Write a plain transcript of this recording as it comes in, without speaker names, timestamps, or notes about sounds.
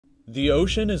The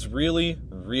ocean is really,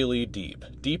 really deep.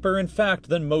 Deeper, in fact,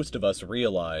 than most of us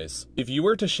realize. If you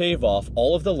were to shave off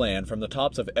all of the land from the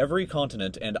tops of every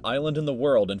continent and island in the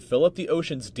world and fill up the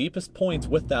ocean's deepest points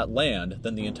with that land,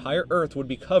 then the entire Earth would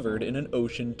be covered in an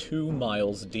ocean 2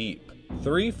 miles deep.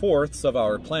 3/4 of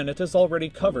our planet is already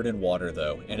covered in water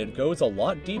though, and it goes a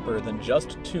lot deeper than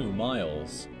just 2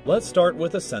 miles. Let's start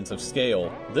with a sense of scale.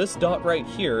 This dot right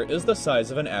here is the size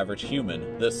of an average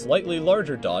human, this slightly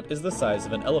larger dot is the size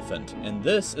of an elephant, and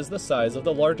this is the size of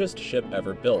the largest ship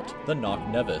ever built, the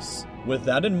Knock Nevis. With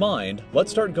that in mind,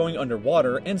 let's start going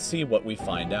underwater and see what we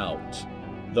find out.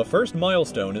 The first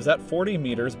milestone is at 40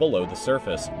 meters below the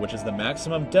surface, which is the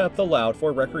maximum depth allowed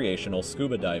for recreational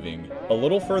scuba diving. A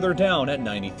little further down at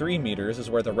 93 meters is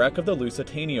where the wreck of the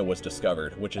Lusitania was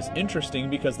discovered, which is interesting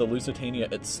because the Lusitania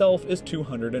itself is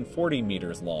 240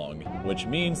 meters long, which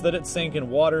means that it sank in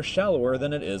water shallower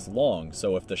than it is long,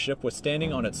 so if the ship was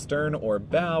standing on its stern or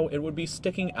bow, it would be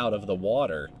sticking out of the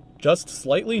water. Just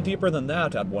slightly deeper than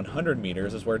that at 100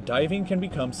 meters is where diving can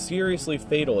become seriously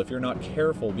fatal if you're not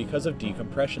careful because of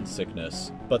decompression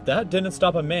sickness. But that didn't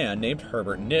stop a man named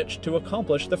Herbert Nitsch to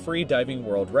accomplish the free diving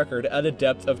world record at a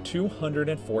depth of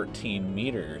 214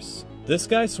 meters. This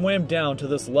guy swam down to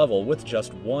this level with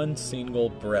just one single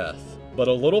breath. But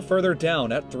a little further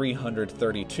down at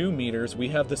 332 meters, we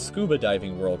have the scuba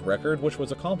diving world record, which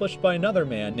was accomplished by another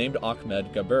man named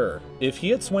Ahmed Gabir. If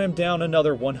he had swam down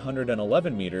another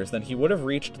 111 meters, then he would have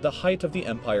reached the height of the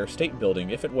Empire State Building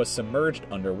if it was submerged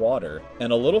underwater.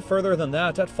 And a little further than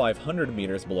that, at 500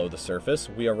 meters below the surface,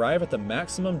 we arrive at the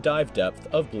maximum dive depth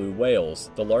of blue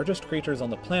whales, the largest creatures on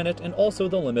the planet and also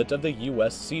the limit of the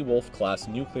US Seawolf class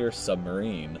nuclear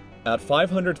submarine. At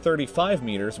 535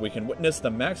 meters, we can witness the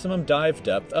maximum dive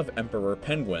depth of emperor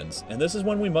penguins, and this is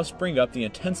when we must bring up the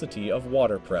intensity of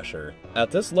water pressure. At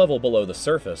this level below the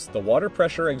surface, the water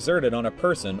pressure exerted on a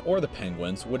person, or the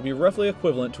penguins, would be roughly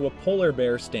equivalent to a polar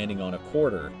bear standing on a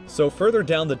quarter. So further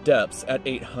down the depths, at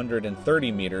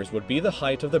 830 meters, would be the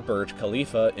height of the Burj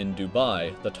Khalifa in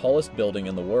Dubai, the tallest building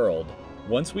in the world.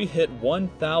 Once we hit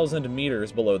 1,000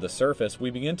 meters below the surface,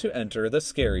 we begin to enter the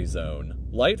scary zone.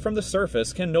 Light from the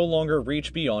surface can no longer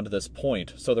reach beyond this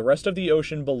point, so the rest of the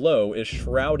ocean below is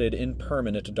shrouded in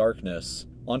permanent darkness.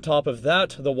 On top of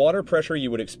that, the water pressure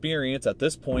you would experience at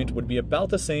this point would be about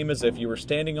the same as if you were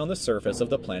standing on the surface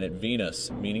of the planet Venus,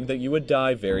 meaning that you would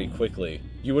die very quickly.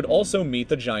 You would also meet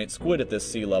the giant squid at this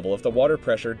sea level if the water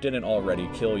pressure didn't already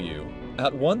kill you.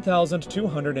 At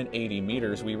 1,280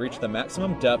 meters, we reach the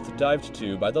maximum depth dived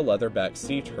to by the leatherback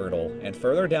sea turtle, and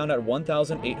further down at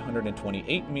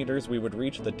 1,828 meters, we would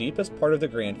reach the deepest part of the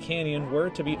Grand Canyon were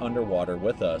it to be underwater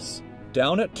with us.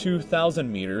 Down at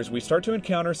 2,000 meters, we start to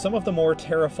encounter some of the more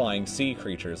terrifying sea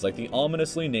creatures, like the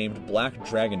ominously named black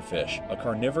dragonfish, a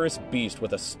carnivorous beast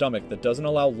with a stomach that doesn't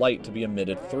allow light to be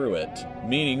emitted through it.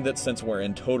 Meaning that since we're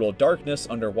in total darkness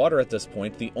underwater at this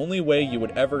point, the only way you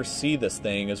would ever see this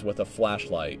thing is with a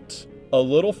flashlight. A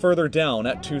little further down,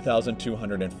 at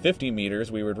 2,250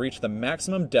 meters, we would reach the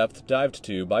maximum depth dived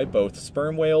to by both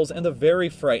sperm whales and the very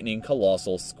frightening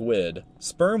colossal squid.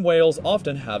 Sperm whales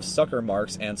often have sucker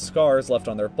marks and scars left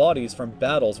on their bodies from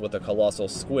battles with the colossal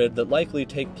squid that likely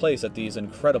take place at these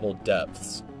incredible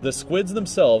depths. The squids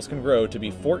themselves can grow to be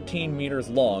 14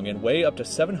 meters long and weigh up to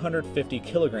 750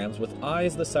 kilograms with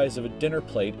eyes the size of a dinner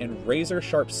plate and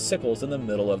razor-sharp sickles in the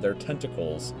middle of their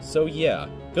tentacles. So yeah,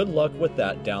 good luck with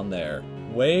that down there.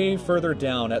 Way further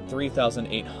down at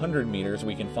 3,800 meters,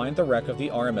 we can find the wreck of the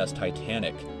RMS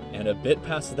Titanic. And a bit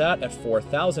past that, at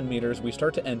 4,000 meters, we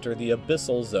start to enter the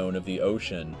abyssal zone of the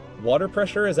ocean. Water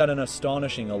pressure is at an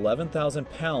astonishing 11,000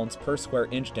 pounds per square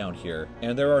inch down here,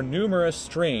 and there are numerous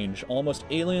strange, almost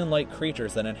alien-like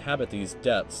creatures that inhabit these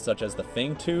depths, such as the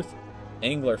fangtooth,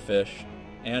 anglerfish,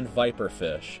 and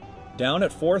viperfish. Down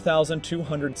at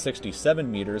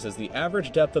 4,267 meters is the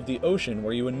average depth of the ocean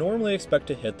where you would normally expect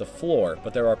to hit the floor,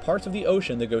 but there are parts of the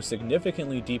ocean that go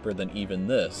significantly deeper than even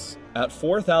this. At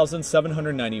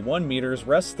 4,791 meters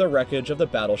rests the wreckage of the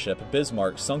battleship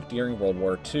Bismarck sunk during World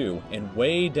War II, and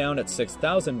way down at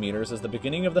 6,000 meters is the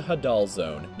beginning of the Hadal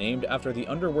Zone, named after the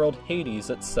underworld Hades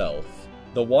itself.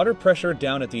 The water pressure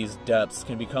down at these depths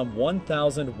can become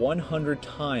 1,100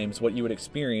 times what you would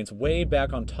experience way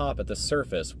back on top at the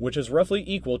surface, which is roughly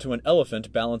equal to an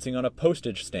elephant balancing on a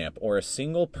postage stamp or a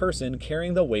single person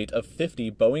carrying the weight of 50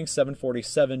 Boeing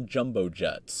 747 jumbo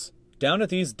jets. Down at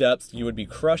these depths, you would be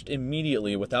crushed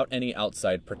immediately without any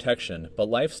outside protection, but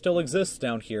life still exists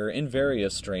down here in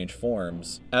various strange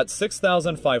forms. At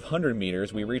 6,500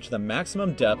 meters, we reach the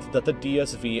maximum depth that the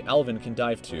DSV Alvin can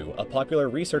dive to, a popular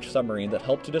research submarine that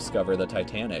helped to discover the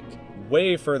Titanic.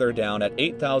 way further down at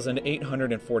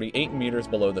 8,848 meters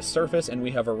below the surface, and we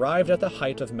have arrived at the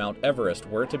height of Mount Everest,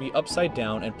 were it to be upside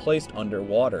down and placed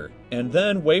underwater. And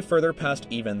then, way further past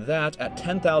even that, at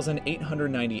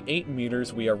 10,898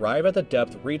 meters, we arrive at the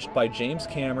depth reached by James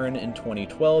Cameron in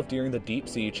 2012 during the Deep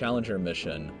Sea Challenger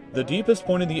mission. The deepest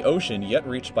point in the ocean yet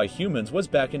reached by humans was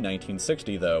back in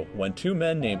 1960, though, when two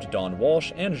men named Don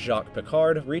Walsh and Jacques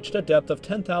Piccard reached a depth of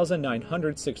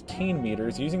 10,916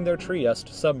 meters using their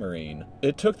Trieste submarine.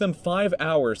 It took them 5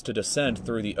 hours to descend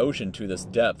through the ocean to this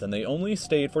depth, and they only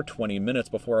stayed for 20 minutes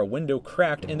before a window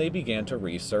cracked and they began to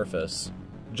resurface.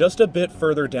 Just a bit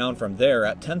further down from there,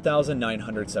 at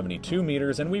 10,972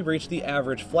 meters, and we reach the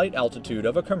average flight altitude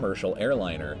of a commercial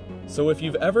airliner. So if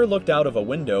you've ever looked out of a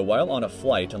window while on a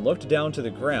flight and looked down to the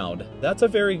ground, that's a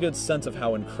very good sense of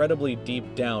how incredibly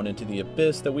deep down into the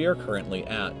abyss that we are currently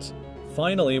at.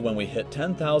 Finally, when we hit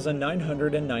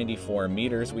 10,994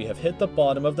 meters, we have hit the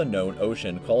bottom of the known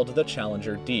ocean, called the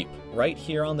Challenger Deep, right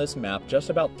here on this map, just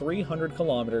about 300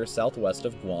 kilometers southwest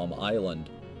of Guam Island.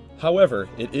 However,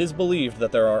 it is believed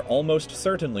that there are almost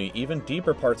certainly even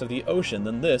deeper parts of the ocean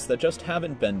than this that just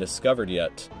haven't been discovered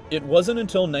yet. It wasn't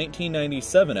until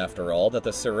 1997, after all, that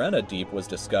the Sirena Deep was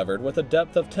discovered with a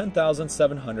depth of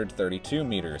 10,732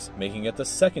 meters, making it the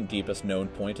second deepest known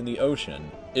point in the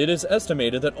ocean. It is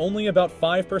estimated that only about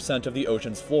 5% of the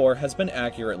ocean's floor has been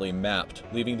accurately mapped,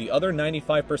 leaving the other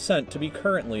 95% to be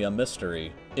currently a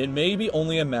mystery. It may be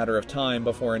only a matter of time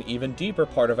before an even deeper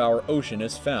part of our ocean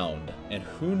is found, and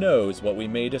who knows what we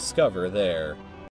may discover there.